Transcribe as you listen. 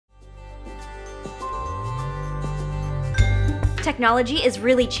Technology is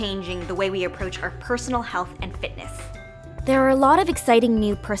really changing the way we approach our personal health and fitness. There are a lot of exciting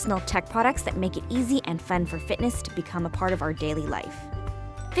new personal tech products that make it easy and fun for fitness to become a part of our daily life.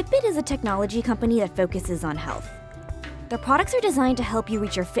 Fitbit is a technology company that focuses on health. Their products are designed to help you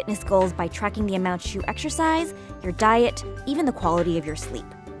reach your fitness goals by tracking the amount you exercise, your diet, even the quality of your sleep.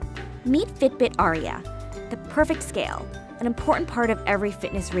 Meet Fitbit Aria, the perfect scale, an important part of every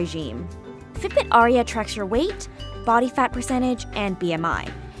fitness regime. Fitbit Aria tracks your weight, body fat percentage, and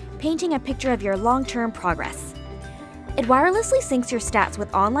BMI, painting a picture of your long-term progress. It wirelessly syncs your stats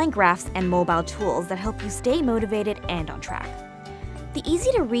with online graphs and mobile tools that help you stay motivated and on track. The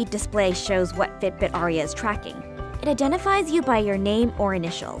easy-to-read display shows what Fitbit Aria is tracking. It identifies you by your name or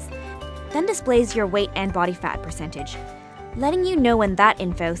initials, then displays your weight and body fat percentage, letting you know when that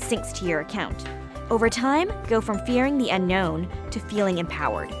info syncs to your account. Over time, go from fearing the unknown to feeling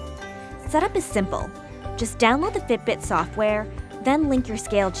empowered. Setup is simple. Just download the Fitbit software, then link your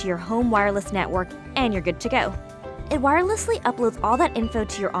scale to your home wireless network, and you're good to go. It wirelessly uploads all that info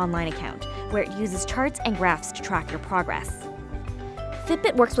to your online account, where it uses charts and graphs to track your progress.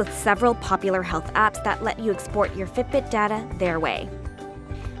 Fitbit works with several popular health apps that let you export your Fitbit data their way.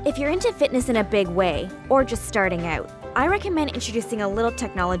 If you're into fitness in a big way, or just starting out, I recommend introducing a little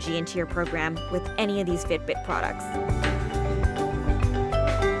technology into your program with any of these Fitbit products.